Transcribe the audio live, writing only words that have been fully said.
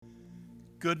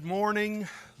Good morning,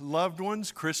 loved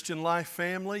ones, Christian Life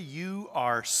family. You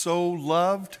are so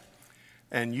loved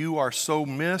and you are so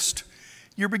missed.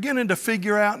 You're beginning to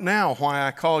figure out now why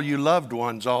I call you loved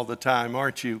ones all the time,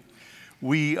 aren't you?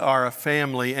 We are a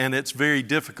family, and it's very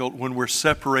difficult when we're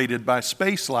separated by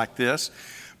space like this,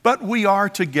 but we are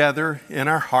together in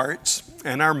our hearts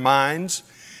and our minds,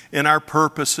 in our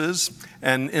purposes,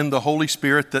 and in the Holy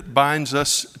Spirit that binds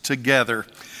us together.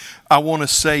 I want to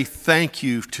say thank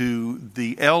you to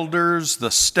the elders, the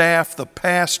staff, the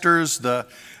pastors, the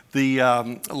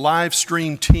live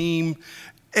stream team,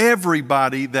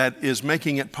 everybody that is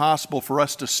making it possible for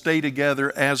us to stay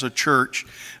together as a church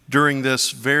during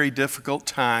this very difficult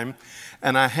time.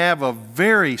 And I have a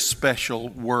very special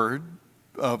word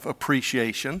of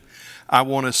appreciation. I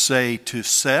want to say to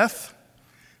Seth,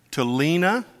 to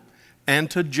Lena, and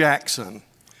to Jackson,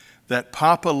 that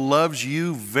Papa loves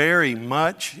you very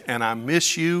much, and I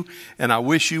miss you, and I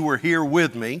wish you were here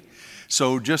with me.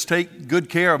 So just take good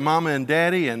care of Mama and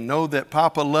Daddy, and know that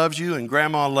Papa loves you and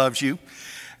Grandma loves you.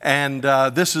 And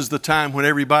this is the time when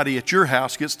everybody at your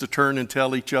house gets to turn and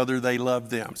tell each other they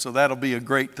love them. So that'll be a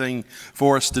great thing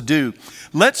for us to do.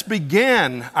 Let's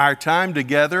begin our time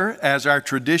together, as our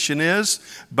tradition is,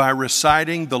 by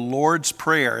reciting the Lord's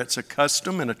Prayer. It's a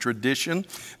custom and a tradition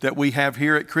that we have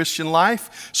here at Christian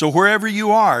Life. So wherever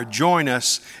you are, join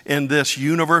us in this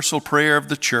universal prayer of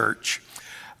the church.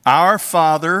 Our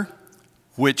Father,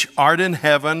 which art in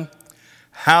heaven,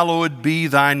 hallowed be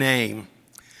thy name.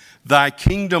 Thy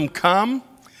kingdom come,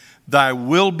 thy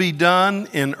will be done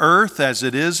in earth as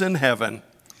it is in heaven.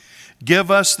 Give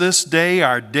us this day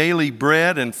our daily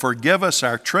bread, and forgive us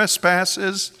our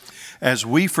trespasses as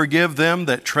we forgive them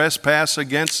that trespass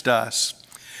against us.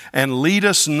 And lead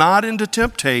us not into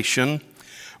temptation,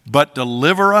 but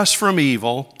deliver us from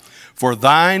evil. For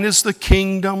thine is the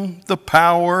kingdom, the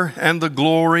power, and the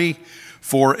glory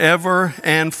forever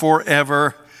and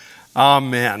forever.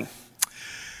 Amen.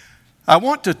 I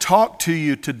want to talk to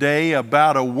you today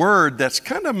about a word that's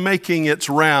kind of making its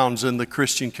rounds in the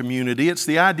Christian community. It's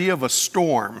the idea of a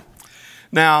storm.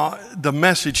 Now, the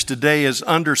message today is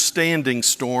understanding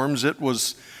storms. It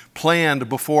was planned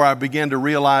before I began to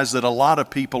realize that a lot of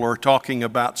people are talking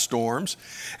about storms.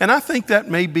 And I think that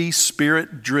may be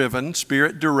spirit-driven,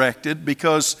 spirit-directed,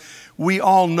 because we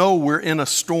all know we're in a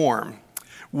storm.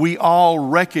 We all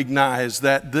recognize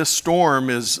that this storm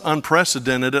is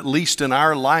unprecedented, at least in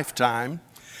our lifetime.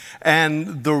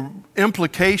 And the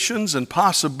implications and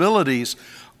possibilities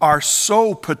are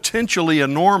so potentially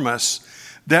enormous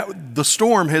that the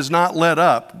storm has not let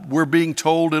up. We're being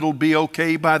told it'll be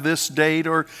okay by this date,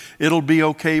 or it'll be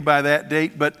okay by that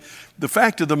date. But the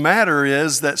fact of the matter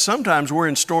is that sometimes we're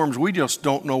in storms, we just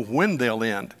don't know when they'll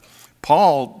end.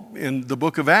 Paul, in the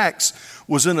book of Acts,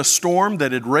 was in a storm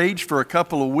that had raged for a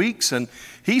couple of weeks, and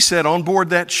he said on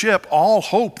board that ship, all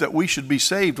hope that we should be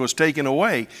saved was taken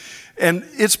away. And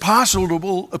it's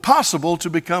possible to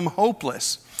become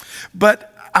hopeless.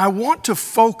 But I want to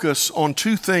focus on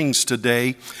two things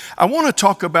today. I want to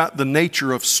talk about the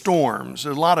nature of storms.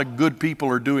 A lot of good people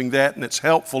are doing that, and it's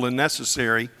helpful and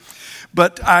necessary.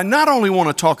 But I not only want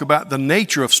to talk about the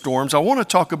nature of storms, I want to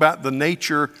talk about the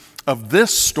nature of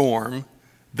this storm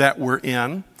that we're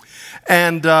in.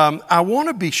 And I want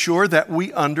to be sure that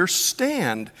we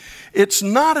understand. It's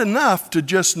not enough to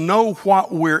just know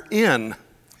what we're in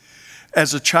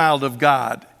as a child of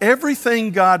God.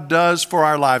 Everything God does for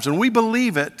our lives, and we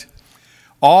believe it,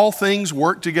 all things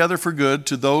work together for good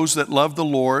to those that love the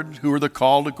Lord, who are the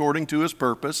called according to his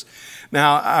purpose.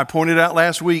 Now, I pointed out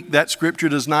last week that scripture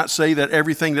does not say that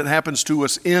everything that happens to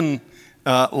us in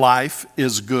life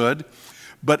is good.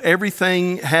 But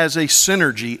everything has a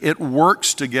synergy. It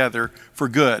works together for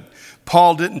good.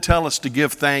 Paul didn't tell us to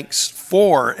give thanks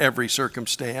for every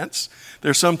circumstance.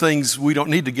 There's some things we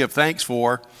don't need to give thanks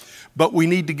for, but we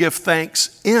need to give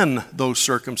thanks in those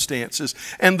circumstances.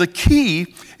 And the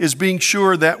key is being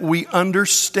sure that we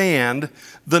understand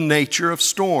the nature of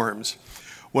storms.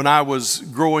 When I was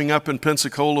growing up in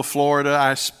Pensacola, Florida,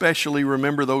 I especially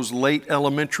remember those late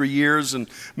elementary years and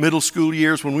middle school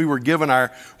years when we were given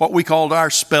what we called our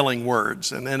spelling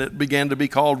words, and then it began to be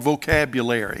called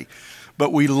vocabulary.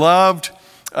 But we loved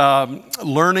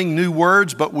learning new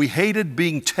words, but we hated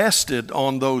being tested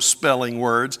on those spelling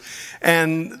words.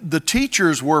 And the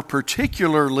teachers were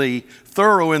particularly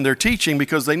thorough in their teaching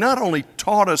because they not only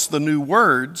taught us the new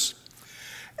words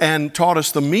and taught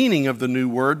us the meaning of the new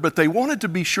word, but they wanted to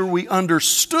be sure we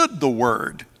understood the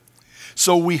word.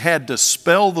 So we had to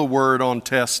spell the word on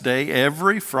test day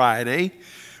every Friday.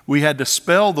 We had to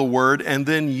spell the word and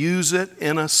then use it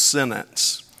in a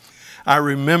sentence. I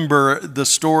remember the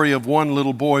story of one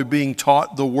little boy being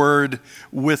taught the word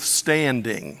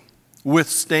withstanding.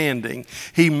 Withstanding.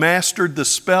 He mastered the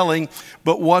spelling,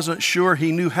 but wasn't sure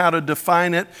he knew how to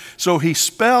define it. So he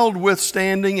spelled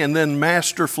withstanding and then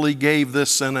masterfully gave this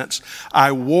sentence: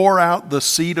 I wore out the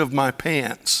seat of my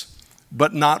pants,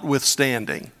 but not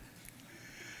withstanding.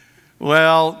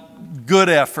 Well, good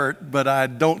effort, but I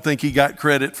don't think he got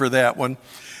credit for that one.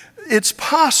 It's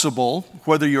possible,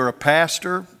 whether you're a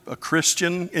pastor, a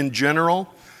Christian in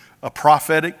general, a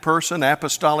prophetic person,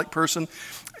 apostolic person,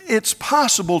 it's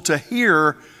possible to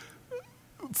hear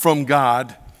from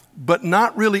God, but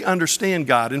not really understand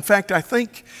God. In fact, I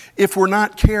think if we're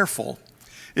not careful,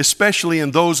 especially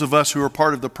in those of us who are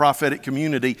part of the prophetic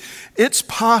community, it's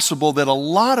possible that a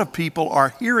lot of people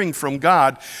are hearing from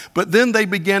God, but then they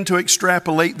begin to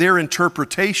extrapolate their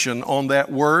interpretation on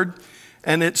that word,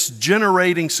 and it's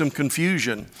generating some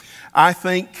confusion. I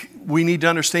think we need to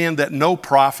understand that no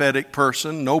prophetic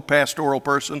person, no pastoral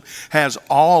person has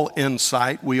all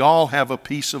insight. We all have a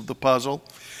piece of the puzzle.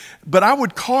 But I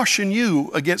would caution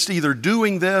you against either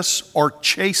doing this or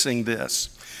chasing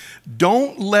this.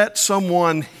 Don't let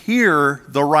someone hear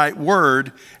the right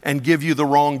word and give you the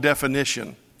wrong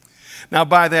definition. Now,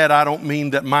 by that, I don't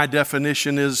mean that my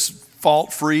definition is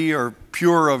fault-free or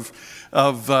pure of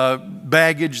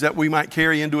baggage that we might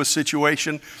carry into a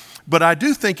situation. But I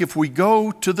do think if we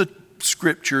go to the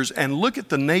Scriptures and look at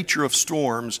the nature of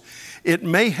storms, it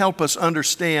may help us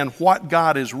understand what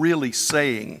God is really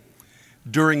saying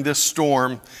during this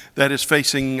storm that is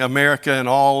facing America and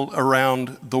all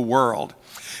around the world.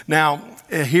 Now,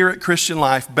 here at Christian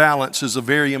Life, balance is a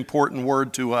very important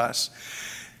word to us.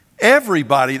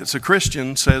 Everybody that's a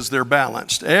Christian says they're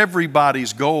balanced.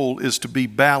 Everybody's goal is to be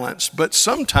balanced. But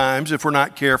sometimes, if we're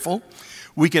not careful,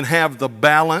 we can have the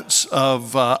balance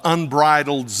of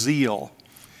unbridled zeal.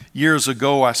 Years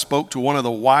ago, I spoke to one of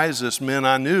the wisest men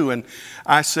I knew, and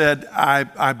I said,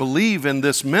 I believe in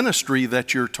this ministry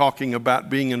that you're talking about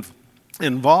being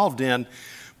involved in,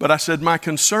 but I said, my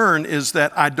concern is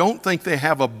that I don't think they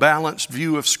have a balanced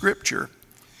view of Scripture.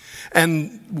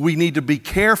 And we need to be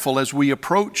careful as we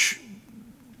approach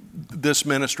this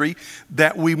ministry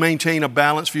that we maintain a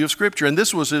balanced view of Scripture. And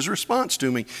this was his response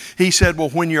to me. He said, well,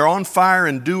 when you're on fire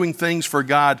and doing things for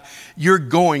God, you're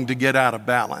going to get out of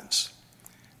balance.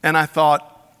 And I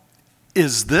thought,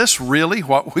 is this really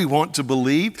what we want to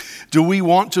believe? Do we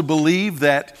want to believe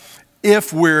that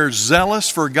if we're zealous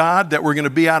for God that we're going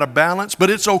to be out of balance, but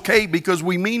it's okay because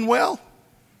we mean well?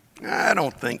 I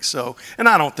don't think so. And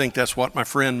I don't think that's what my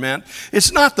friend meant.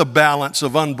 It's not the balance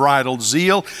of unbridled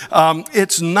zeal.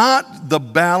 It's not the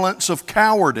balance of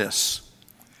cowardice.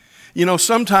 You know,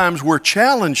 sometimes we're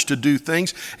challenged to do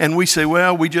things and we say,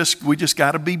 well, we just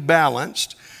got to be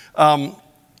balanced.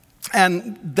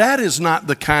 And that is not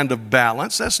the kind of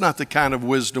balance. That's not the kind of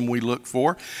wisdom we look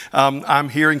for. I'm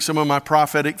hearing some of my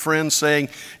prophetic friends saying,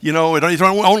 you know, it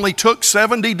only took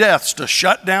 70 deaths to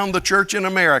shut down the church in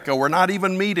America. We're not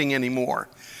even meeting anymore.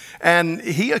 And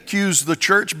he accused the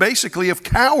church basically of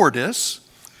cowardice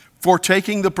for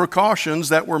taking the precautions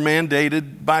that were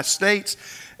mandated by states.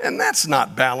 And that's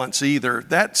not balance either.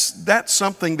 That's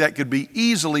something that could be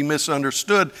easily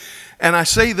misunderstood. And I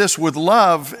say this with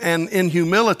love and in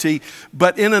humility,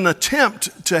 but in an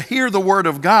attempt to hear the Word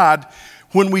of God,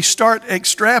 when we start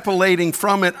extrapolating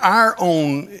from it our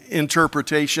own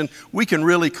interpretation, we can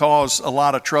really cause a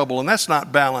lot of trouble, and that's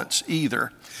not balance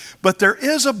either. But there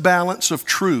is a balance of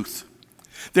truth.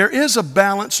 There is a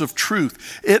balance of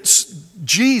truth. It's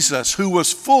Jesus who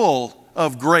was full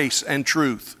of grace and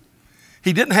truth.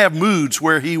 He didn't have moods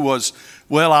where he was,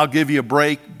 well, I'll give you a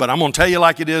break, but I'm going to tell you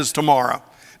like it is tomorrow.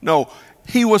 No,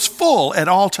 he was full at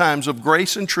all times of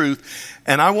grace and truth.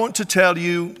 And I want to tell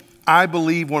you, I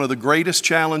believe one of the greatest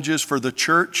challenges for the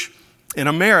church in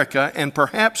America and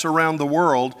perhaps around the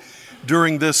world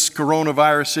during this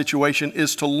coronavirus situation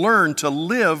is to learn to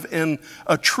live in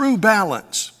a true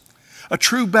balance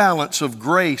of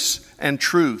grace and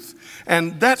truth.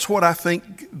 And that's what I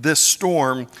think this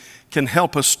storm can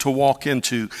help us to walk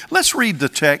into. Let's read the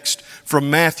text from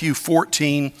Matthew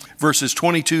 14, verses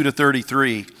 22 to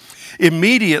 33.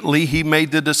 Immediately he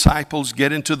made the disciples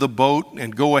get into the boat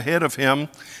and go ahead of him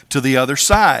to the other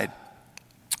side,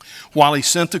 while he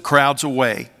sent the crowds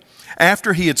away.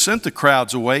 After he had sent the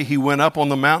crowds away, he went up on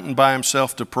the mountain by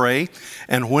himself to pray,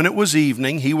 and when it was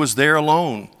evening, he was there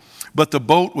alone. But the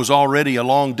boat was already a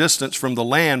long distance from the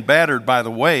land, battered by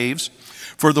the waves,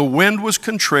 for the wind was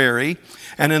contrary.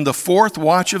 And in the fourth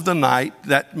watch of the night,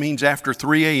 that means after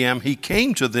 3 a.m., he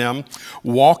came to them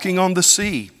walking on the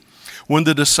sea. When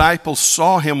the disciples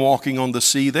saw him walking on the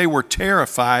sea, they were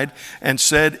terrified and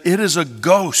said, "It is a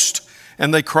ghost,"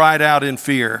 and they cried out in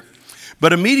fear.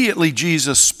 But immediately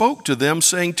Jesus spoke to them,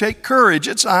 saying, "Take courage,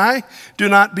 it's I, do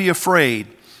not be afraid."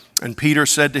 And Peter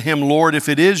said to him, "Lord, if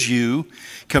it is you,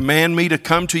 command me to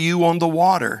come to you on the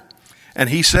water." And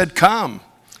he said, "Come."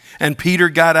 And Peter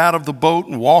got out of the boat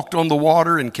and walked on the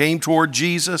water and came toward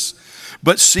Jesus.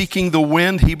 But seeking the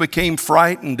wind, he became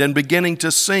frightened, and beginning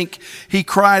to sink, he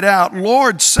cried out,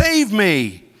 "Lord, save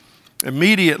me."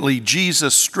 Immediately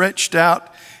Jesus stretched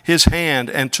out his hand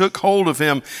and took hold of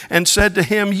him and said to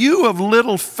him, "You of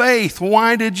little faith,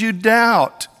 why did you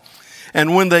doubt?"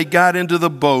 And when they got into the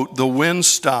boat, the wind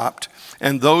stopped,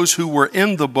 and those who were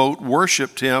in the boat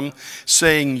worshiped him,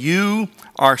 saying, "You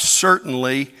are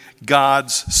certainly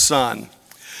God's Son."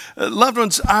 Loved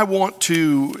ones, I want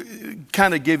to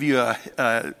kind of give you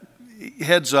a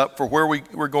heads up for where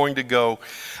we're going to go.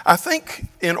 I think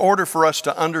in order for us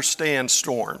to understand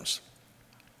storms,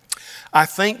 I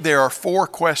think there are 4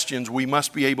 questions we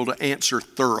must be able to answer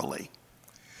thoroughly.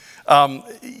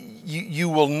 You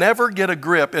will never get a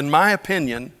grip, in my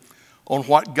opinion, on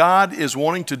what God is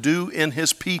wanting to do in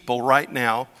His people right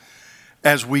now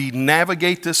as we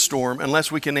navigate this storm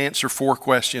unless we can answer 4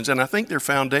 questions, and I think they're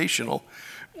foundational.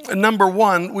 Number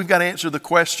 1, we've got to answer the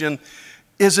question,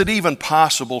 is it even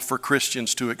possible for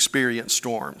Christians to experience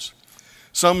storms?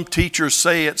 Some teachers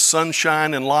say it's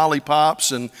sunshine and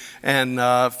lollipops and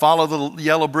follow the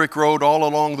yellow brick road all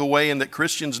along the way, and that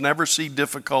Christians never see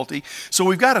difficulty. So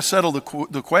we've got to settle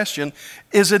the question,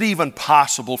 is it even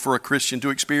possible for a Christian to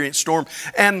experience storm?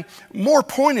 And more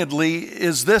pointedly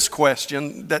is this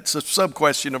question, that's a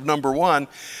sub-question of number 1.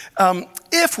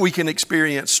 If we can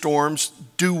experience storms,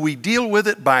 do we deal with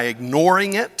it by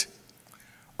ignoring it?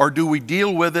 Or do we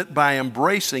deal with it by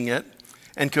embracing it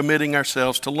and committing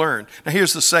ourselves to learn? Now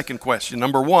here's the second question.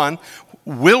 Number 1,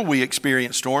 will we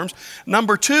experience storms?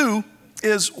 Number 2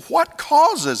 is, what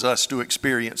causes us to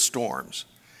experience storms?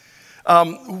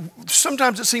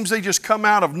 Sometimes it seems they just come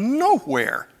out of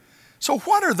nowhere. So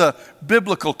what are the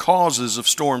biblical causes of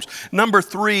storms? Number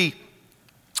 3,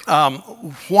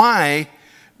 why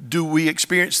do we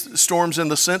experience storms in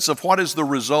the sense of what is the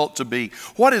result to be?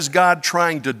 What is God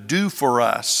trying to do for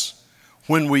us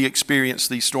when we experience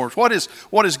these storms? What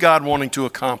is God wanting to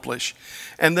accomplish?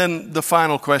 And then the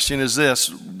final question is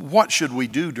this: what should we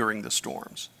do during the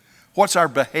storms? What's our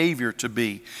behavior to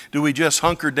be? Do we just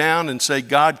hunker down and say,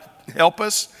 "God, help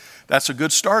us"? That's a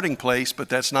good starting place, but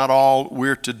that's not all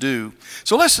we're to do.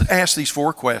 So let's ask these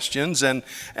 4 questions, and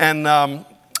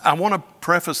I want to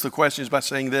preface the questions by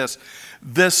saying this.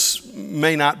 This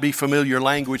may not be familiar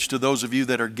language to those of you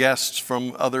that are guests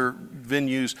from other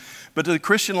venues, but to the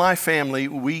Christian Life family,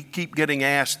 we keep getting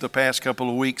asked the past couple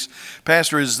of weeks,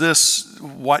 "Pastor, is this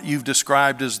what you've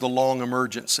described as the long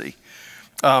emergency?"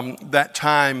 That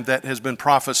time that has been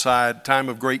prophesied, time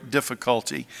of great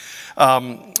difficulty,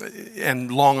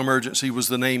 and long emergency was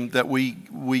the name that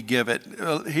we give it.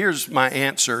 Here's my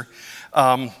answer.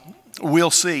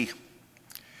 We'll see.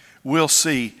 We'll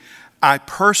see. I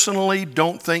personally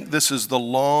don't think this is the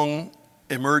long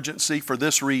emergency for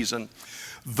this reason.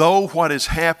 Though what is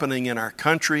happening in our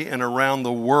country and around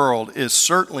the world is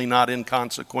certainly not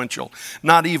inconsequential.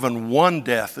 Not even one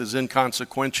death is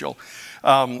inconsequential,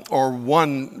 or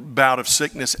one bout of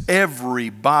sickness.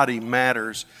 Everybody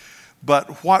matters.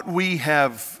 But what we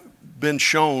have been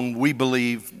shown, we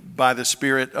believe, by the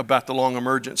Spirit about the long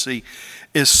emergency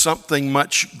is something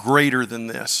much greater than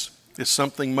this. Is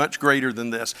something much greater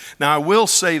than this. Now, I will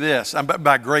say this.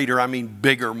 By greater, I mean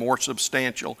bigger, more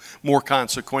substantial, more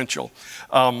consequential.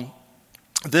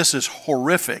 This is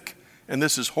horrific, and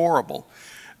this is horrible.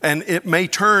 And it may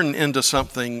turn into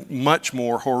something much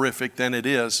more horrific than it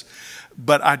is.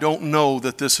 But I don't know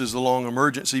that this is the long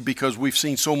emergency, because we've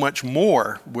seen so much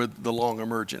more with the long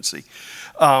emergency.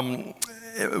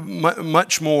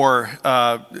 Much more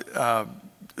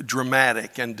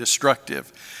dramatic and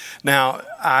destructive. Now,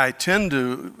 I tend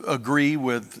to agree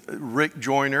with Rick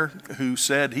Joyner, who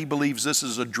said he believes this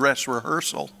is a dress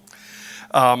rehearsal.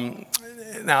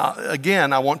 Now,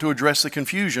 again, I want to address the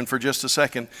confusion for just a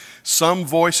second. Some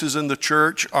voices in the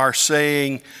church are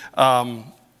saying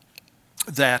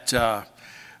that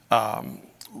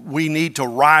we need to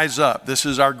rise up. This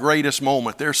is our greatest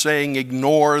moment. They're saying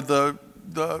ignore the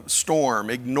storm,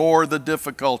 ignore the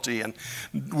difficulty, and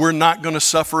we're not going to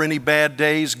suffer any bad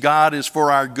days. God is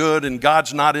for our good, and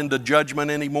God's not into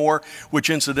judgment anymore, which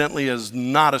incidentally is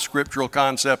not a scriptural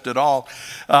concept at all.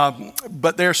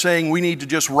 But they're saying we need to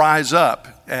just rise up.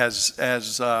 As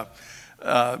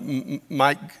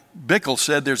Mike Bickle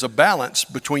said, there's a balance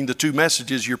between the 2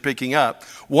 messages you're picking up.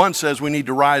 One says we need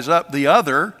to rise up. The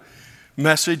other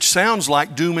message sounds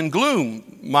like doom and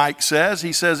gloom, Mike says.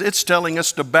 He says it's telling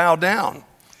us to bow down.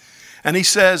 And he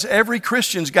says every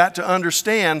Christian's got to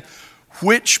understand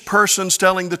which person's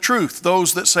telling the truth,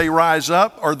 those that say rise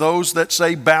up or those that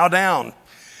say bow down.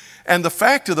 And the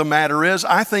fact of the matter is,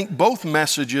 I think both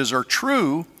messages are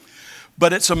true,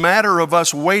 but it's a matter of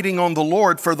us waiting on the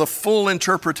Lord for the full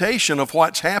interpretation of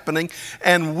what's happening.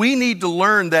 And we need to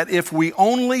learn that if we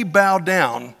only bow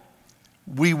down,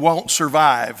 we won't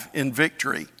survive in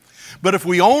victory. But if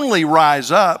we only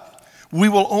rise up, we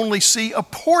will only see a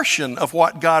portion of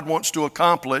what God wants to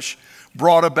accomplish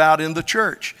brought about in the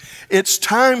church. It's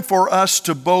time for us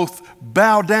to both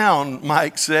bow down,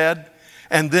 Mike said,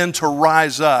 and then to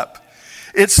rise up.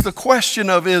 It's the question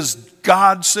of, is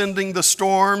God sending the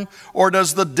storm or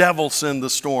does the devil send the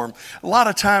storm? A lot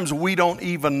of times we don't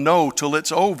even know till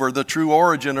it's over the true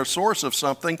origin or source of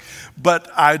something. But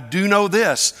I do know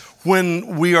this: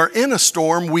 when we are in a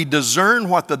storm, we discern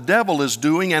what the devil is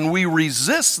doing and we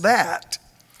resist that.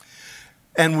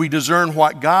 And we discern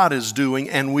what God is doing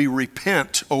and we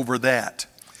repent over that.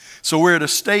 So we're at a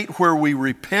state where we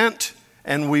repent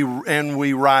and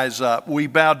we rise up. We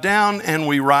bow down and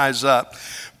we rise up.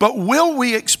 But will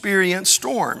we experience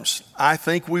storms? I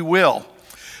think we will.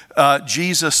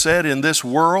 Jesus said, in this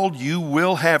world you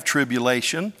will have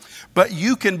tribulation, but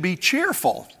you can be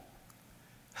cheerful.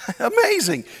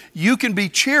 Amazing. You can be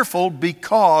cheerful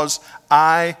because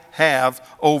I have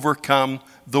overcome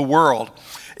the world.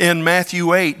 In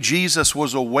Matthew 8, Jesus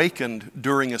was awakened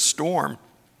during a storm.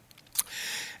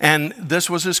 And this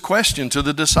was his question to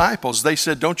the disciples. They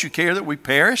said, don't you care that we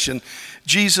perish? And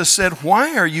Jesus said,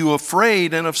 why are you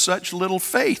afraid and of such little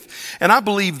faith? And I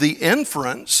believe the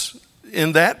inference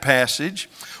in that passage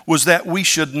was that we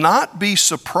should not be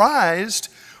surprised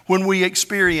when we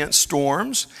experience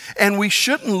storms, and we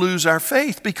shouldn't lose our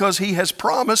faith because he has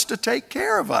promised to take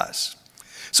care of us.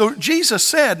 So Jesus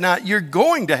said, now you're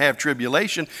going to have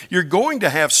tribulation, you're going to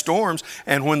have storms,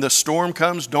 and when the storm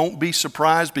comes, don't be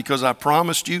surprised because I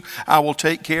promised you I will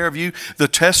take care of you. The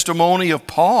testimony of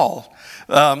Paul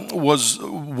was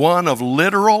one of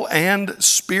literal and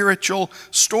spiritual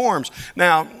storms.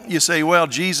 Now, you say, well,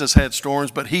 Jesus had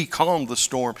storms, but he calmed the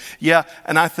storm. Yeah,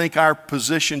 and I think our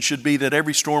position should be that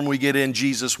every storm we get in,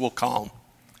 Jesus will calm.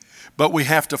 But we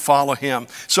have to follow him.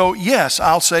 So yes,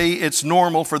 I'll say it's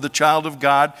normal for the child of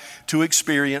God to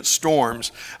experience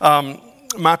storms.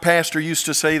 My pastor used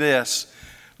to say this: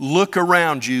 look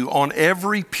around you on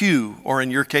every pew, or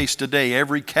in your case today,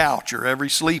 every couch or every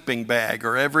sleeping bag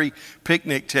or every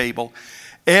picnic table.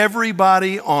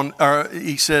 Everybody on every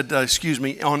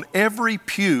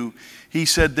pew, he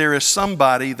said there is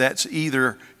somebody that's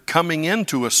either coming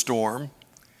into a storm,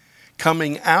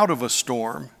 coming out of a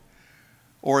storm,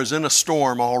 or is in a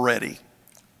storm already.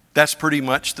 That's pretty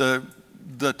much the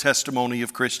testimony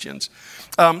of Christians.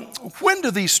 When do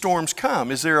these storms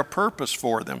come? Is there a purpose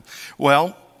for them?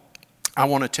 Well, I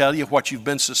want to tell you what you've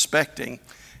been suspecting.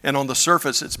 And on the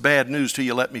surface, it's bad news till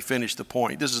you let me finish the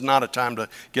point. This is not a time to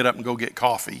get up and go get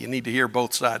coffee. You need to hear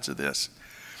both sides of this.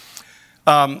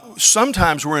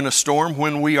 Sometimes we're in a storm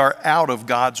when we are out of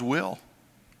God's will.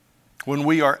 When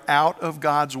we are out of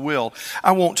God's will.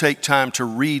 I won't take time to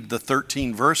read the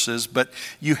 13 verses, but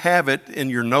you have it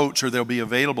in your notes, or they'll be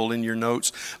available in your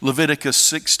notes. Leviticus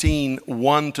 16,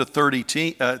 1 to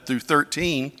 13.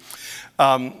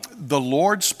 The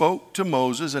Lord spoke to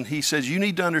Moses and he says, you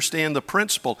need to understand the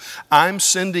principle. I'm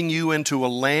sending you into a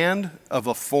land of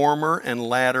a former and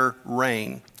latter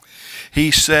rain. He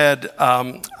said,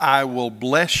 I will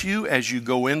bless you as you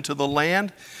go into the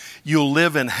land. You'll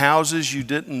live in houses you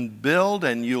didn't build,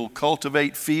 and you'll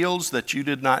cultivate fields that you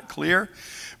did not clear.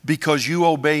 Because you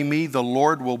obey me, the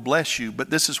Lord will bless you. But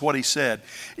this is what he said: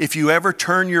 if you ever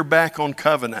turn your back on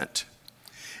covenant,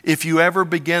 if you ever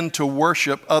begin to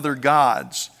worship other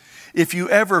gods, if you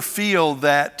ever feel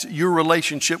that your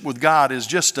relationship with God is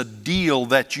just a deal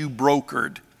that you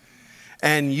brokered,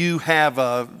 and you have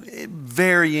a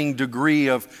varying degree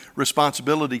of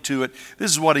responsibility to it,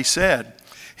 this is what he said.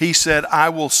 He said, I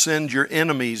will send your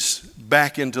enemies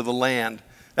back into the land.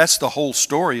 That's the whole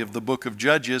story of the book of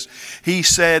Judges. He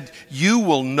said, you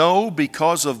will know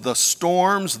because of the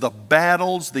storms, the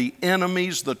battles, the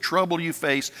enemies, the trouble you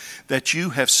face, that you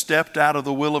have stepped out of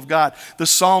the will of God. The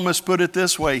psalmist put it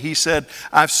this way. He said,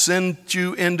 I've sent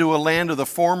you into a land of the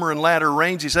former and latter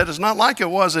rains. He said, it's not like it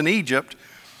was in Egypt.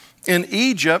 In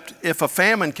Egypt, if a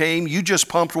famine came, you just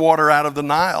pumped water out of the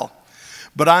Nile.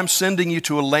 But I'm sending you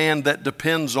to a land that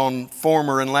depends on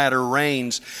former and latter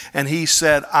rains. And he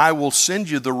said, I will send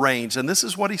you the rains. And this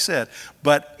is what he said.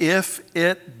 But if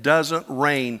it doesn't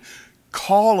rain,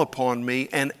 call upon me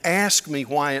and ask me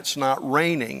why it's not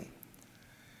raining.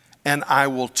 and I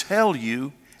will tell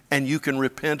you, and you can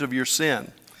repent of your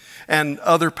sin. And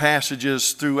other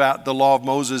passages throughout the law of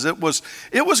Moses, it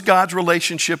was God's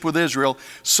relationship with Israel.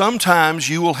 Sometimes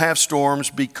you will have storms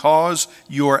because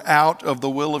you're out of the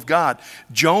will of God.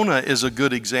 Jonah is a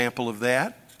good example of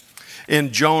that.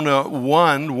 In Jonah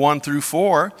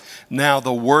 1:1-4, now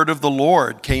the word of the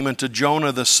Lord came unto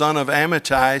Jonah the son of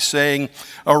Amittai, saying,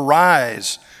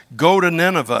 Arise, go to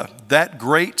Nineveh, that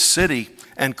great city,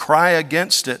 and cry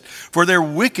against it, for their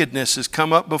wickedness has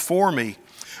come up before me.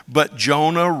 But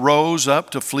Jonah rose up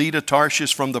to flee to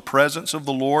Tarshish from the presence of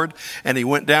the Lord, and he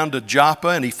went down to Joppa,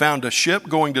 and he found a ship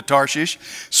going to Tarshish.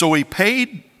 So he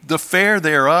paid the fare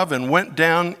thereof and went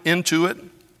down into it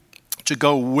to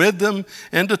go with them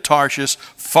into Tarshish,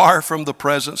 far from the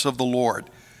presence of the Lord.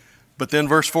 But then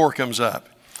verse 4 comes up.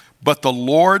 But the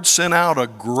Lord sent out a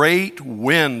great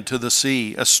wind to the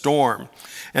sea, a storm,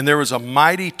 and there was a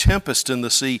mighty tempest in the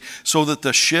sea, so that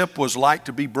the ship was like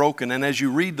to be broken. And as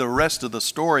you read the rest of the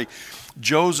story,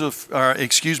 Jonah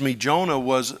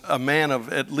was a man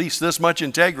of at least this much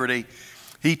integrity.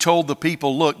 He told the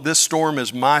people, look, this storm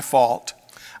is my fault.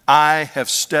 I have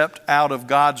stepped out of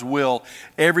God's will.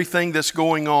 Everything that's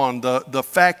going on, the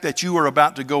fact that you are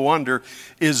about to go under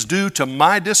is due to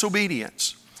my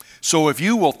disobedience. So if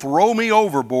you will throw me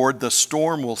overboard, the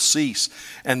storm will cease.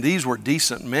 And these were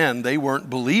decent men. They weren't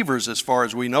believers as far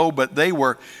as we know, but they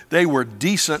were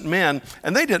decent men.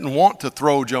 And they didn't want to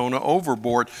throw Jonah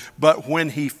overboard. But when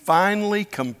he finally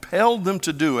compelled them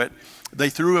to do it,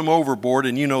 they threw him overboard.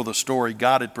 And you know the story.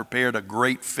 God had prepared a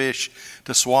great fish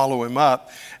to swallow him up.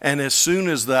 And as soon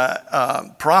as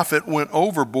the prophet went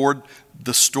overboard,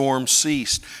 the storm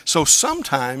ceased. So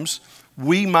sometimes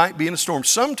we might be in a storm.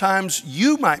 Sometimes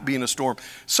you might be in a storm.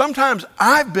 Sometimes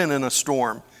I've been in a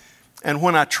storm. And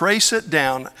when I trace it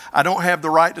down, I don't have the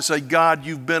right to say, God,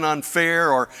 you've been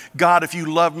unfair, or God, if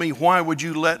you love me, why would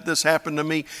you let this happen to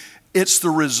me? It's the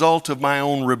result of my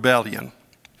own rebellion.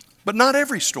 But not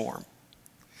every storm.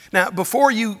 Now,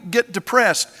 before you get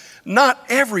depressed, not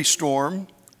every storm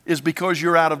is because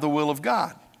you're out of the will of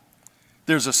God.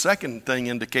 There's a second thing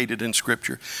indicated in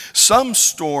Scripture. Some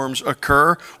storms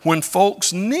occur when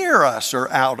folks near us are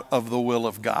out of the will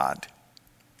of God.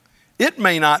 It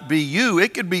may not be you.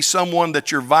 It could be someone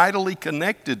that you're vitally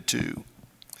connected to.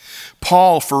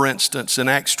 Paul, for instance, in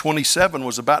Acts 27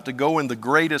 was about to go in the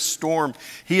greatest storm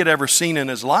he had ever seen in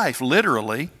his life,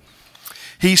 literally.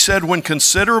 He said when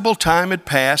considerable time had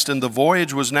passed and the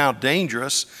voyage was now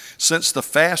dangerous, since the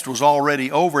fast was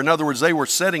already over. In other words, they were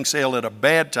setting sail at a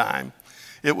bad time.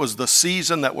 It was the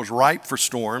season that was ripe for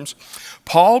storms.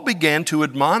 Paul began to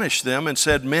admonish them and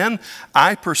said, Men,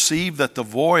 I perceive that the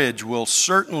voyage will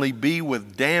certainly be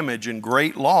with damage and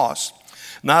great loss,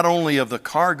 not only of the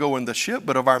cargo and the ship,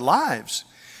 but of our lives.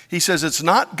 He says it's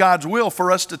not God's will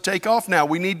for us to take off now.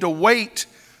 We need to wait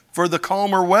for the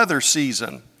calmer weather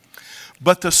season.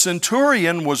 But the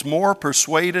centurion was more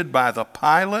persuaded by the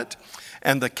pilot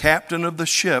and the captain of the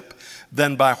ship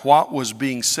than by what was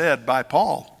being said by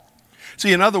Paul.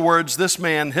 See, in other words, this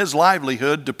man, his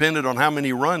livelihood depended on how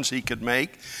many runs he could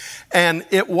make. And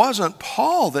it wasn't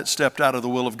Paul that stepped out of the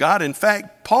will of God. In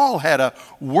fact, Paul had a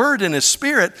word in his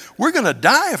spirit. We're going to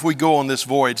die if we go on this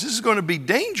voyage. This is going to be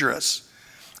dangerous.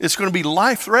 It's going to be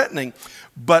life-threatening.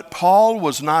 But Paul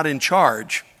was not in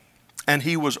charge, and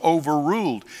he was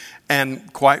overruled.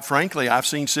 And quite frankly, I've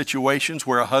seen situations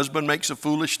where a husband makes a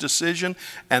foolish decision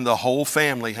and the whole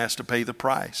family has to pay the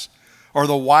price. Or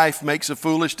the wife makes a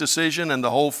foolish decision and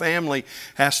the whole family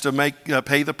has to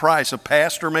pay the price. A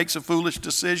pastor makes a foolish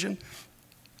decision,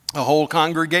 a whole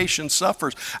congregation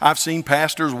suffers. I've seen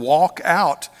pastors walk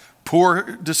out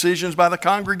poor decisions by the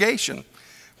congregation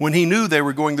when he knew they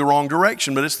were going the wrong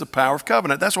direction, but it's the power of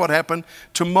covenant. That's what happened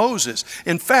to Moses.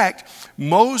 In fact,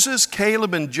 Moses,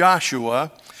 Caleb, and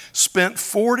Joshua spent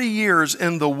 40 years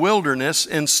in the wilderness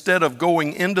instead of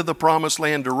going into the promised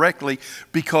land directly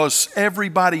because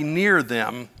everybody near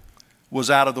them was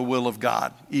out of the will of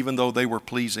God, even though they were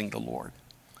pleasing the Lord.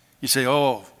 You say,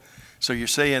 oh, so you're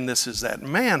saying this is that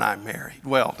man I married.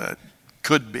 Well, that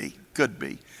could be.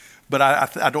 But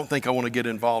I don't think I want to get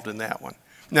involved in that one.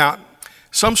 Now,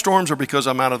 some storms are because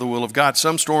I'm out of the will of God.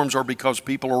 Some storms are because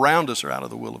people around us are out of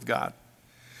the will of God.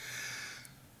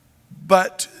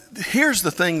 But here's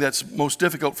the thing that's most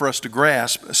difficult for us to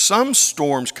grasp. Some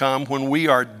storms come when we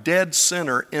are dead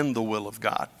center in the will of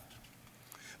God.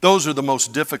 Those are the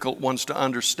most difficult ones to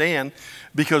understand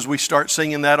because we start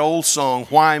singing that old song,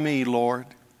 Why Me, Lord?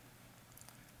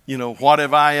 You know, what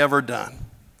have I ever done?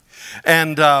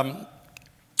 And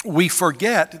we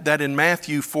forget that in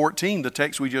Matthew 14, the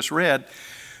text we just read,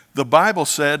 the Bible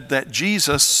said that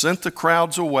Jesus sent the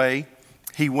crowds away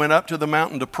He went up to the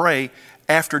mountain to pray.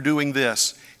 After doing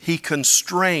this, he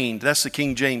constrained, that's the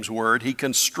King James word, he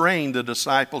constrained the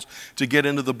disciples to get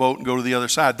into the boat and go to the other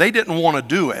side. They didn't want to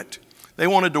do it. They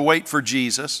wanted to wait for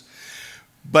Jesus.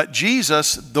 But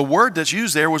Jesus, the word that's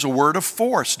used there was a word of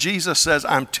force. Jesus says,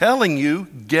 I'm telling you,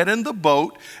 get in the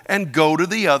boat and go to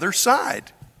the other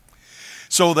side.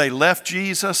 So they left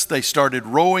Jesus. They started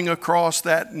rowing across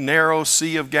that narrow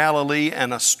Sea of Galilee,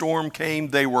 and a storm came.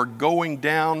 They were going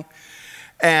down.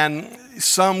 And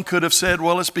some could have said,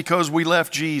 well, it's because we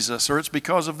left Jesus, or it's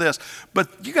because of this.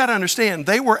 But you got to understand,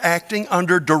 they were acting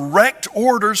under direct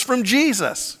orders from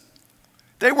Jesus.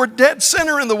 They were dead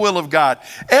center in the will of God.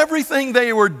 Everything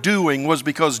they were doing was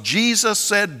because Jesus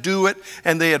said do it,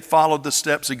 and they had followed the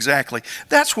steps exactly.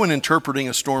 That's when interpreting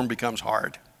a storm becomes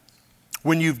hard.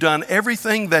 When you've done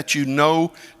everything that you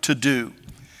know to do.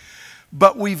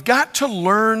 But we've got to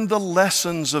learn the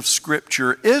lessons of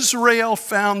Scripture. Israel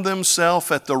found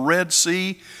themselves at the Red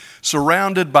Sea,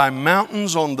 surrounded by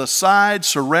mountains on the side,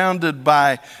 surrounded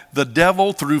by the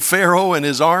devil through Pharaoh and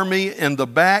his army in the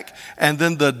back, and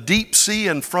then the deep sea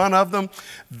in front of them.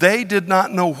 They did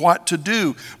not know what to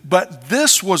do. But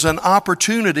this was an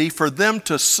opportunity for them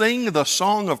to sing the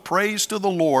song of praise to the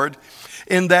Lord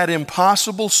in that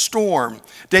impossible storm.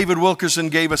 David Wilkerson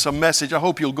gave us a message. I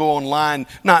hope you'll go online,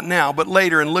 not now, but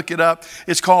later, and look it up.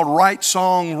 It's called Right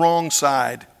Song, Wrong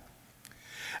Side.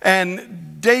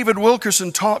 And David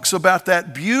Wilkerson talks about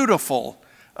that beautiful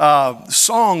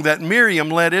song that Miriam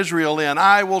led Israel in.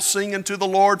 I will sing unto the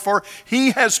Lord, for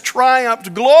he has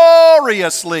triumphed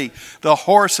gloriously. The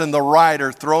horse and the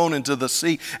rider thrown into the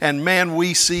sea. And man,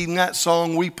 we sing that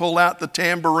song. We pull out the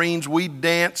tambourines. We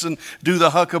dance and do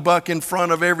the huckabuck in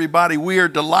front of everybody. We are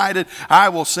delighted. I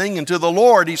will sing unto the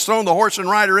Lord. He's thrown the horse and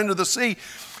rider into the sea.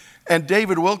 And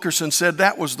David Wilkerson said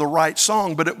that was the right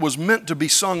song, but it was meant to be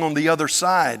sung on the other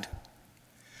side.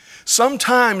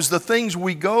 Sometimes the things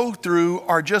we go through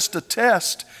are just a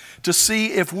test to see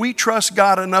if we trust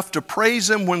God enough to praise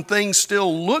Him when things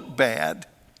still look bad,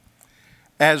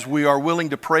 as we are willing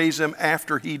to praise Him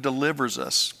after He delivers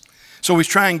us. So He's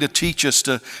trying to teach us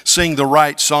to sing the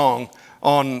right song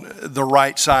on the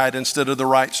right side instead of the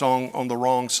right song on the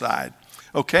wrong side.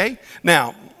 Okay?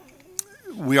 Now,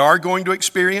 we are going to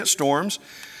experience storms.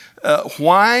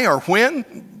 Why or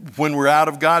when? When we're out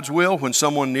of God's will, when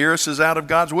someone near us is out of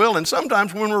God's will, and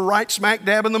sometimes when we're right smack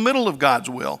dab in the middle of God's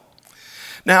will.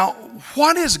 Now,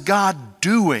 what is God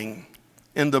doing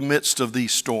in the midst of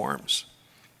these storms?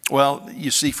 Well,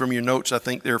 you see from your notes, I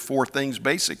think there are 4 things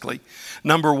basically.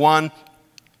 Number 1,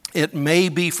 it may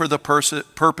be for the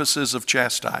purposes of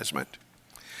chastisement.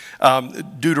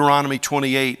 Deuteronomy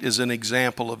 28 is an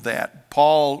example of that.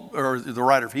 Paul, or the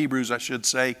writer of Hebrews, I should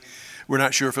say, we're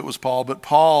not sure if it was Paul, but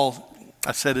Paul,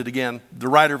 I said it again, the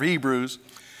writer of Hebrews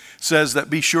says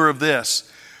that be sure of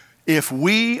this. If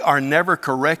we are never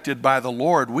corrected by the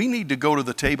Lord, we need to go to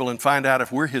the table and find out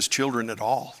if we're His children at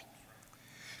all.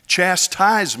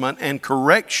 Chastisement and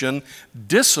correction,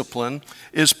 discipline,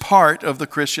 is part of the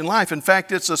Christian life. In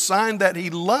fact, it's a sign that He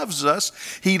loves us.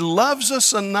 He loves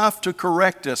us enough to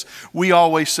correct us. We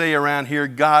always say around here,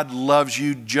 God loves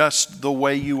you just the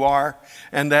way you are.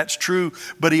 And that's true.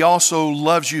 But He also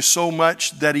loves you so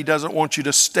much that He doesn't want you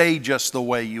to stay just the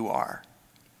way you are.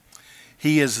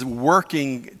 He is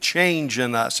working change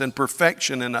in us and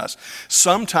perfection in us.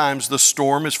 Sometimes the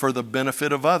storm is for the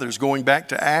benefit of others. Going back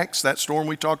to Acts, that storm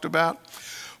we talked about,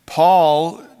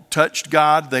 Paul touched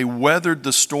God. They weathered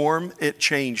the storm. It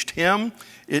changed him.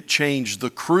 It changed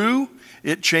the crew.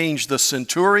 It changed the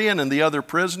centurion and the other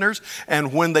prisoners.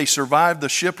 And when they survived the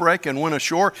shipwreck and went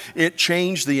ashore, it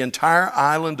changed the entire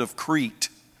island of Crete.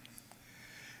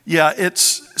 Yeah,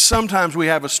 sometimes we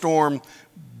have a storm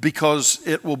because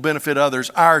it will benefit others.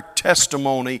 Our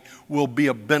testimony will be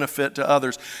a benefit to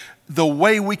others. The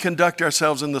way we conduct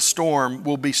ourselves in the storm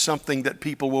will be something that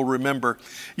people will remember.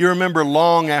 You remember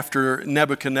long after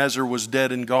Nebuchadnezzar was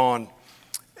dead and gone,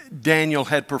 Daniel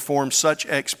had performed such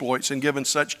exploits and given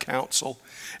such counsel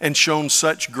and shown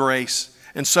such grace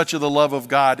and such of the love of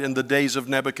God in the days of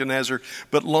Nebuchadnezzar.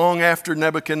 But long after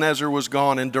Nebuchadnezzar was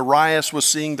gone and Darius was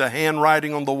seeing the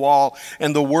handwriting on the wall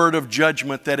and the word of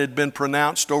judgment that had been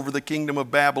pronounced over the kingdom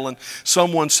of Babylon,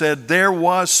 someone said, there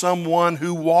was someone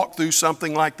who walked through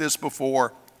something like this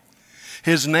before.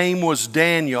 His name was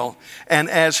Daniel, and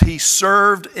as he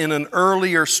served in an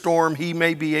earlier storm, he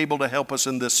may be able to help us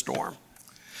in this storm.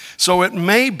 So it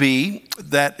may be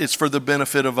that it's for the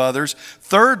benefit of others.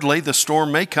 Thirdly, the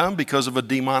storm may come because of a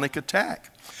demonic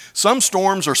attack. Some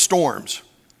storms are storms,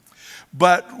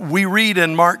 But we read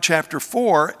in Mark chapter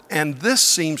 4, and this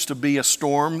seems to be a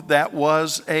storm that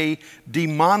was a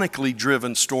demonically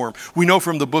driven storm. We know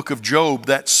from the book of Job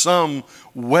that some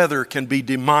weather can be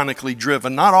demonically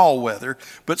driven. Not all weather,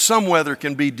 but some weather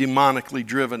can be demonically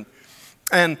driven.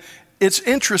 And it's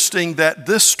interesting that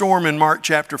this storm in Mark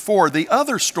chapter 4, the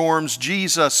other storms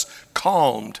Jesus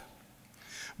calmed,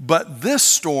 but this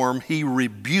storm he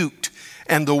rebuked.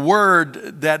 And the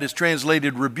word that is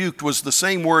translated rebuked was the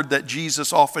same word that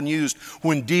Jesus often used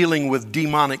when dealing with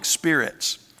demonic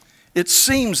spirits. It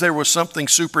seems there was something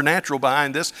supernatural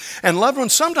behind this. And loved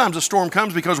ones, sometimes a storm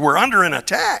comes because we're under an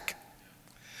attack.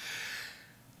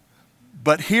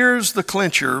 But here's the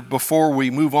clincher before we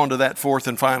move on to that fourth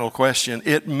and final question.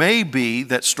 It may be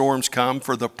that storms come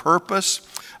for the purpose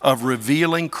of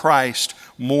revealing Christ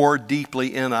more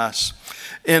deeply in us.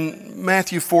 In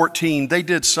Matthew 14, they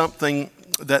did something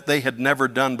that they had never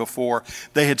done before.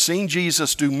 They had seen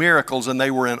Jesus do miracles and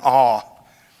they were in awe.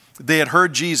 They had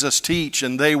heard Jesus teach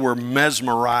and they were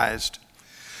mesmerized.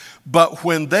 But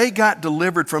when they got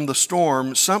delivered from the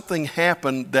storm, something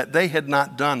happened that they had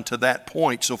not done to that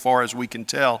point, so far as we can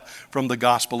tell from the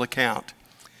gospel account.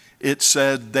 It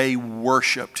said they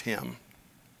worshiped him.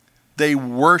 They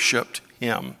worshiped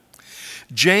him.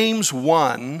 James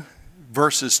 1,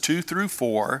 verses 2 through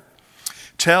 4,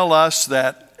 tell us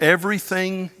that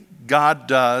everything God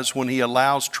does when he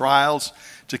allows trials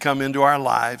to come into our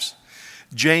lives.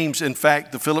 James, in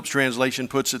fact, the Phillips translation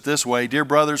puts it this way: Dear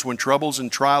brothers, when troubles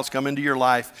and trials come into your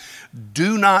life,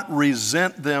 do not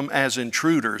resent them as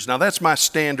intruders. Now that's my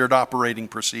standard operating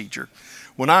procedure.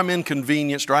 When I'm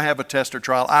inconvenienced or I have a test or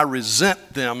trial, I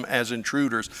resent them as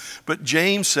intruders. But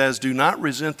James says, do not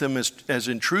resent them as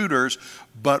intruders,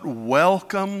 but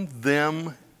welcome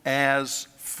them as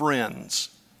friends.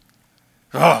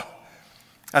 Oh,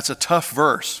 that's a tough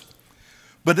verse.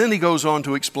 But then he goes on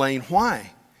to explain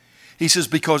why. He says,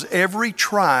 because every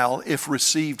trial, if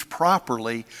received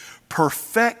properly,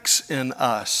 perfects in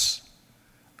us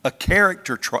a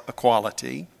character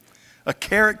quality, a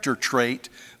character trait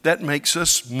that makes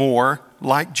us more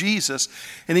like Jesus.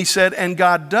 And he said, and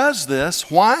God does this.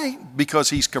 Why? Because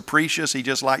he's capricious. He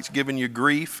just likes giving you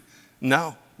grief?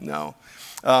 No.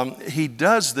 He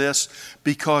does this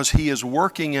because he is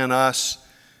working in us,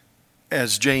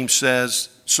 as James says,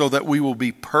 so that we will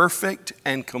be perfect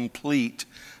and complete,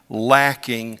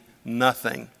 lacking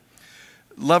nothing.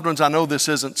 Loved ones, I know this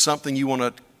isn't something you want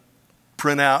to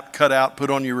print out, cut out, put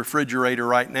on your refrigerator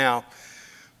right now.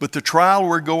 But the trial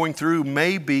we're going through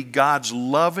may be God's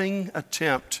loving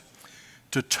attempt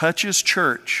to touch his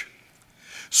church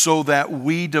so that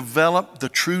we develop the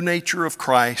true nature of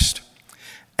Christ,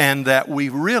 and that we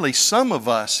really, some of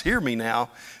us, hear me now,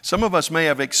 some of us may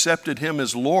have accepted him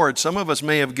as Lord, some of us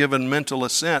may have given mental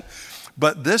assent,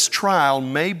 but this trial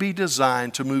may be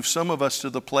designed to move some of us to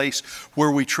the place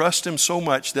where we trust him so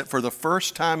much that for the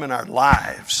first time in our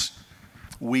lives,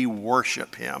 we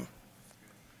worship him.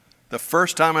 The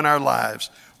first time in our lives,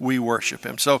 we worship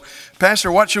him. So, Pastor,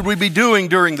 what should we be doing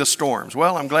during the storms?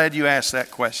 Well, I'm glad you asked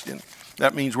that question.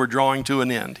 That means we're drawing to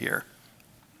an end here.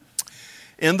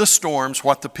 In the storms,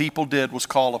 what the people did was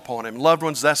call upon him. Loved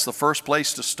ones, that's the first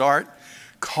place to start.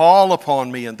 Call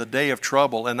upon me in the day of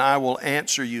trouble, and I will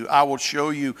answer you. I will show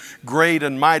you great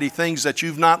and mighty things that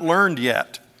you've not learned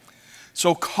yet.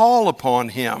 So call upon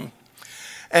him.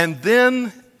 And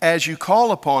then, as you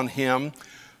call upon him,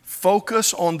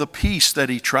 focus on the peace that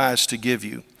he tries to give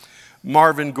you.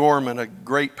 Marvin Gorman, a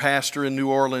great pastor in New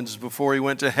Orleans before he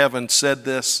went to heaven, said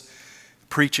this,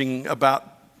 preaching about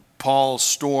Paul's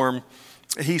storm.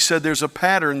 He said there's a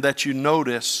pattern that you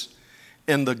notice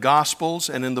in the Gospels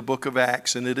and in the book of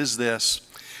Acts, and it is this.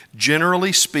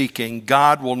 Generally speaking,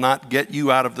 God will not get you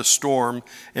out of the storm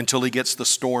until he gets the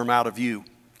storm out of you.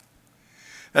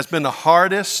 That's been one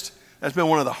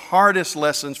of the hardest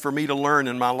lessons for me to learn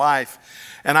in my life.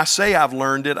 And I say I've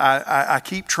learned it. I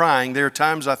keep trying. There are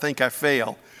times I think I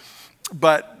fail.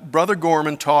 But Brother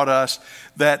Gorman taught us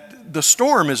that the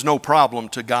storm is no problem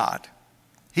to God.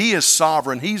 He is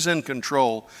sovereign. He's in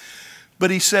control.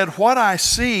 But he said, what I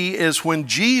see is when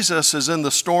Jesus is in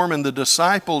the storm and the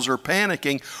disciples are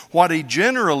panicking, what he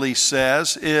generally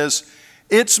says is,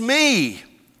 it's me.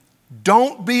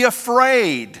 Don't be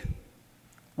afraid.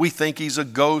 We think he's a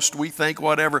ghost. We think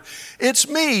whatever. It's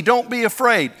me. Don't be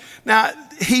afraid. Now,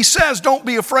 he says don't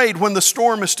be afraid when the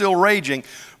storm is still raging.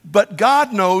 But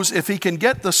God knows if he can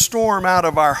get the storm out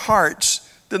of our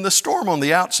hearts, then the storm on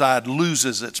the outside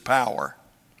loses its power.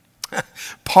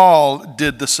 Paul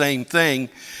did the same thing.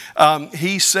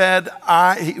 He said,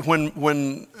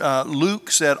 when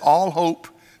Luke said all hope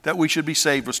that we should be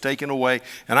saved was taken away,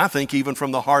 and I think even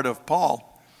from the heart of Paul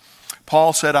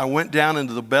Paul said, I went down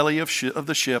into the belly of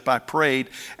the ship, I prayed,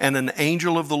 and an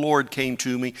angel of the Lord came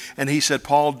to me. And he said,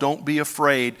 Paul, don't be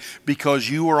afraid, because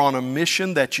you are on a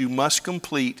mission that you must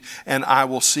complete, and I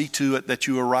will see to it that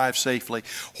you arrive safely.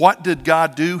 What did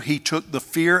God do? He took the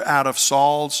fear out of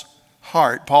Paul's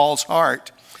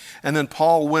heart. And then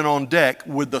Paul went on deck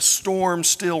with the storm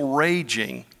still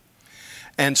raging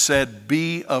and said,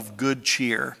 be of good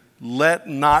cheer. Let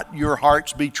not your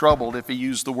hearts be troubled, if he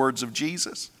used the words of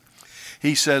Jesus.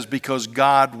 He says, because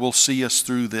God will see us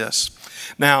through this.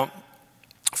 Now,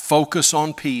 focus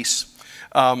on peace.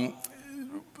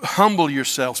 Humble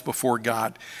yourselves before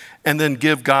God, and then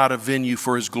give God a venue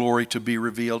for his glory to be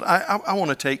revealed. I want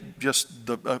to take just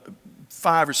the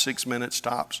 5 or 6 minutes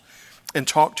tops and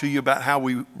talk to you about how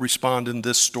we respond in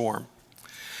this storm.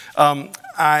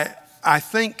 I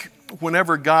think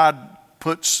whenever God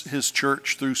puts his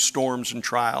church through storms and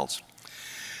trials,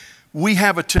 we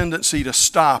have a tendency to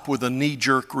stop with a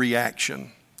knee-jerk reaction.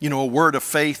 A word of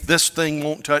faith, this thing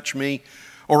won't touch me,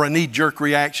 or a knee-jerk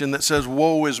reaction that says,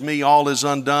 woe is me, all is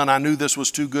undone, I knew this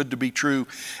was too good to be true.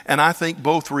 And I think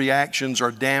both reactions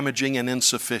are damaging and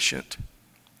insufficient.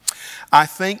 I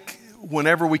think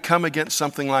whenever we come against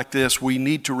something like this, we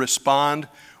need to respond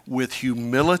with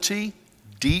humility,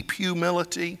 deep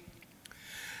humility,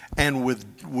 and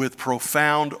with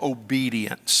profound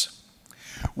obedience.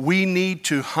 We need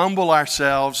to humble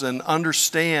ourselves and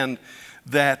understand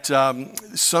that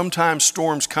sometimes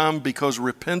storms come because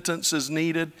repentance is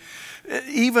needed.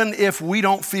 Even if we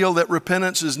don't feel that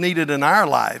repentance is needed in our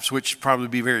lives, which probably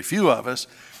be very few of us,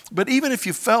 but even if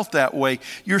you felt that way,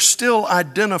 you're still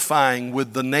identifying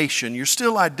with the nation. You're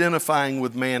still identifying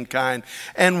with mankind.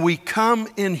 And we come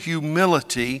in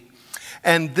humility.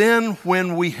 And then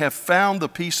when we have found the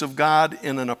peace of God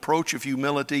in an approach of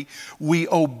humility, we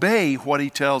obey what he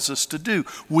tells us to do.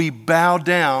 We bow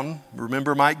down.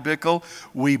 Remember Mike Bickle?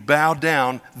 We bow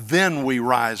down, then we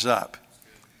rise up.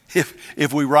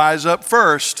 If we rise up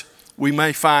first, we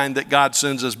may find that God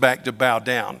sends us back to bow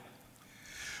down.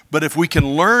 But if we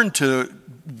can learn to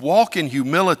walk in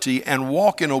humility and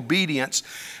walk in obedience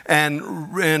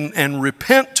and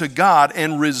repent to God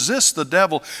and resist the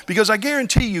devil, because I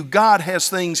guarantee you God has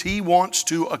things he wants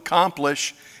to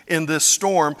accomplish in this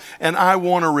storm, and I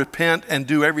want to repent and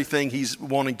do everything he's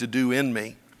wanting to do in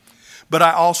me. But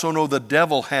I also know the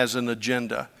devil has an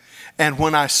agenda. And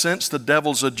when I sense the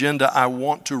devil's agenda, I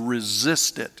want to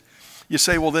resist it. You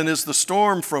say, well, then is the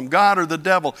storm from God or the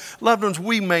devil? Loved ones,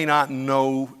 we may not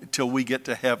know till we get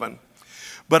to heaven.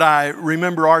 But I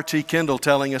remember R.T. Kendall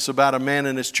telling us about a man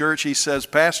in his church. He says,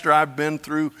 Pastor, I've been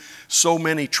through so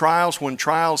many trials. When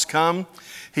trials come,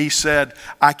 he said,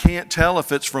 I can't tell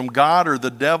if it's from God or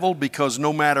the devil, because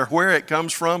no matter where it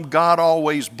comes from, God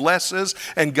always blesses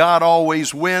and God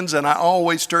always wins, and I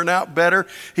always turn out better.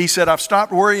 He said, I've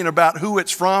stopped worrying about who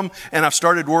it's from, and I've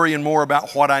started worrying more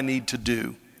about what I need to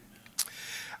do.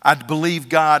 I believe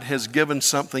God has given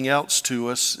something else to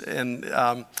us, and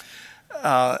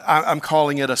I'm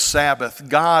calling it a Sabbath.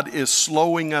 God is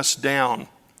slowing us down.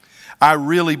 I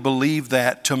really believe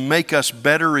that, to make us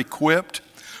better equipped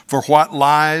for what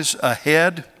lies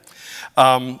ahead.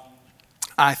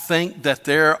 I think that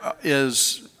there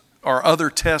are other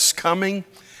tests coming.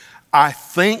 I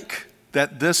think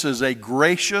that this is a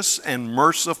gracious and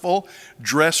merciful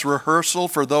dress rehearsal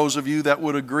for those of you that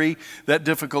would agree that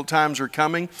difficult times are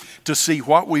coming, to see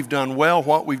what we've done well,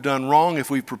 what we've done wrong, if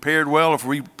we've prepared well, if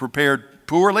we prepared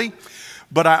poorly.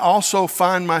 But I also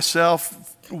find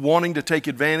myself wanting to take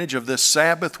advantage of this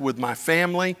Sabbath with my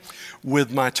family,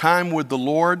 with my time with the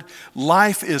Lord.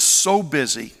 Life is so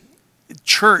busy.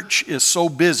 Church is so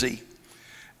busy.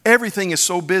 Everything is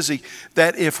so busy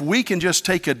that if we can just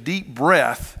take a deep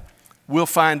breath, we'll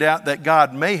find out that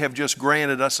God may have just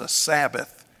granted us a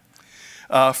Sabbath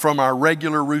from our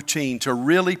regular routine to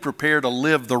really prepare to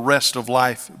live the rest of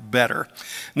life better.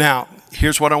 Now,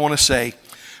 here's what I want to say.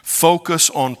 Focus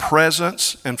on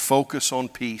presence and focus on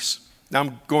peace. Now,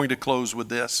 I'm going to close with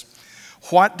this.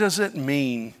 What does it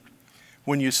mean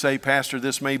when you say, Pastor,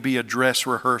 this may be a dress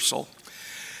rehearsal?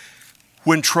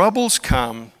 When troubles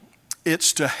come,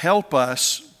 it's to help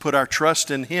us put our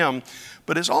trust in Him,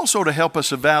 but it's also to help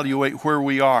us evaluate where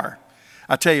we are.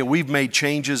 I tell you, we've made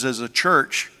changes as a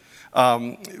church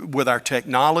with our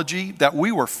technology that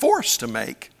we were forced to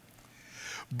make.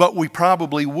 But we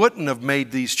probably wouldn't have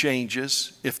made these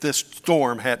changes if this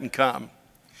storm hadn't come.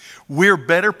 We're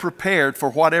better prepared for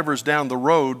whatever's down the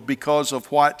road because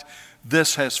of what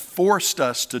this has forced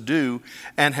us to do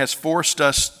and has forced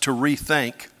us to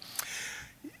rethink.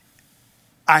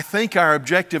 I think our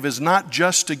objective is not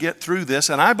just to get through this,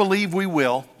 and I believe we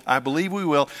will. I believe we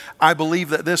will. I believe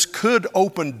that this could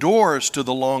open doors to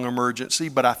the long emergency,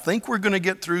 but I think we're going to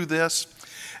get through this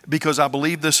because I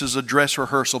believe this is a dress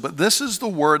rehearsal. But this is the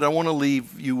word I want to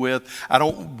leave you with. I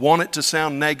don't want it to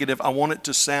sound negative. I want it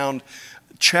to sound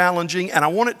challenging, and I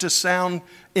want it to sound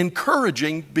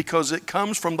encouraging because it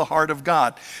comes from the heart of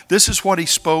God. This is what he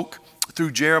spoke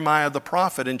through Jeremiah the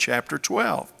prophet in chapter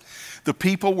 12. The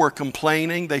people were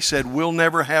complaining. They said, we'll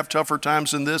never have tougher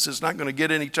times than this. It's not going to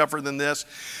get any tougher than this.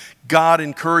 God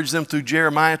encouraged them through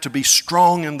Jeremiah to be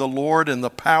strong in the Lord and the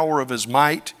power of his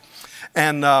might.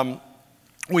 And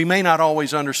we may not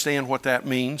always understand what that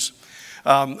means.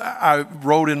 I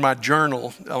wrote in my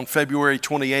journal on February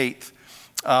 28th.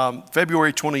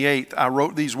 February 28th, I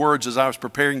wrote these words as I was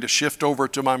preparing to shift over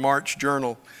to my March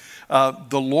journal.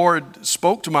 The Lord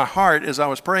spoke to my heart as I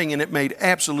was praying, and it made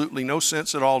absolutely no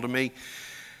sense at all to me.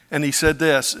 And he said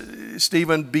this,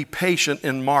 Stephen, be patient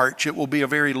in March. It will be a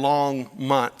very long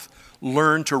month.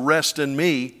 Learn to rest in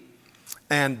me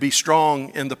and be strong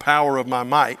in the power of my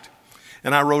might.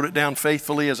 And I wrote it down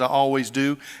faithfully, as I always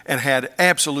do, and had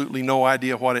absolutely no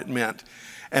idea what it meant.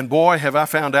 And boy, have I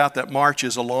found out that March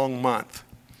is a long month.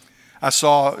 I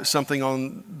saw something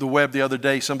on the web the other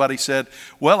day. Somebody said,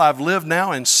 well, I've lived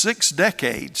now in 6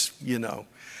 decades, you know.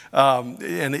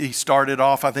 And he started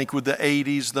off, I think, with the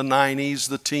 80s, the 90s,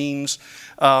 the teens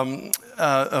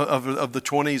of the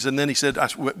 20s. And then he said,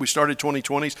 we started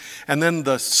 2020s. And then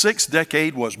the 6th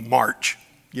decade was March,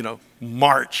 you know,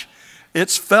 March.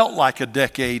 It's felt like a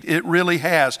decade. It really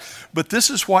has. But this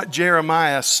is what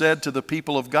Jeremiah said to the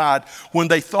people of God when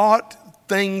they thought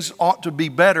things ought to be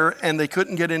better and they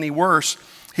couldn't get any worse.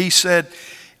 He said,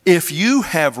 if you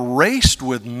have raced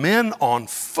with men on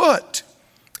foot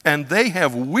and they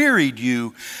have wearied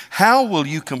you, how will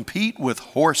you compete with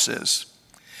horses?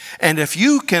 And if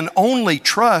you can only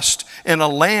trust in a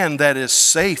land that is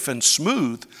safe and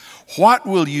smooth, what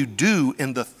will you do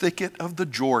in the thicket of the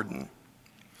Jordan?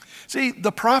 See,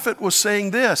 the prophet was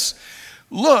saying this.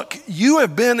 Look, you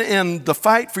have been in the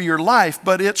fight for your life,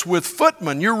 but it's with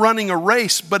footmen. You're running a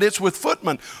race, but it's with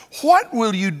footmen. What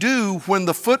will you do when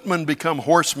the footmen become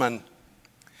horsemen?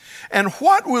 And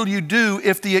what will you do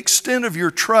if the extent of your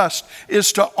trust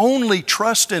is to only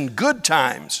trust in good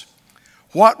times?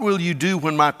 What will you do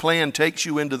when my plan takes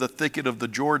you into the thicket of the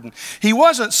Jordan? He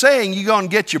wasn't saying you're going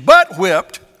to get your butt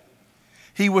whipped.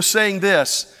 He was saying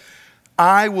this.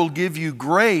 I will give you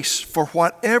grace for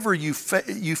whatever you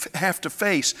have to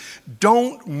face.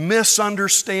 Don't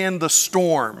misunderstand the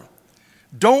storm.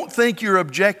 Don't think your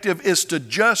objective is to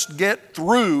just get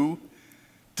through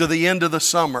to the end of the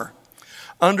summer.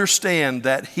 Understand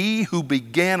that he who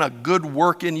began a good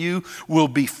work in you will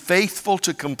be faithful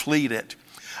to complete it.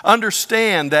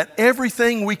 Understand that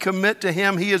everything we commit to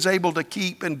him, he is able to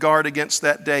keep and guard against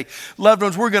that day. Loved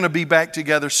ones, we're going to be back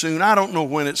together soon. I don't know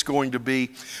when it's going to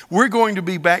be. We're going to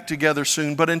be back together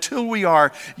soon. But until we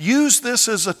are, use this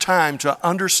as a time to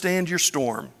understand your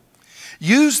storm.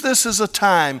 Use this as a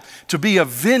time to be a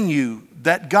venue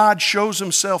that God shows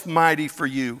himself mighty for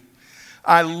you.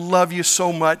 I love you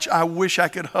so much. I wish I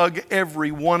could hug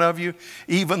every one of you,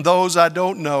 even those I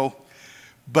don't know.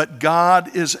 But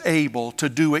God is able to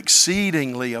do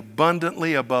exceedingly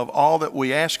abundantly above all that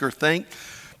we ask or think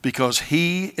because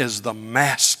he is the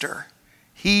master.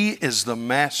 He is the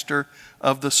master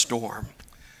of the storm.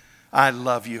 I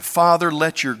love you. Father,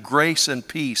 let your grace and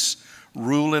peace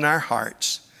rule in our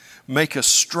hearts. Make us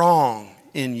strong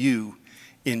in you.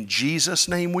 In Jesus'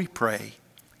 name we pray.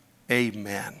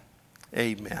 Amen.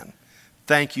 Amen.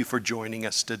 Thank you for joining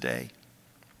us today.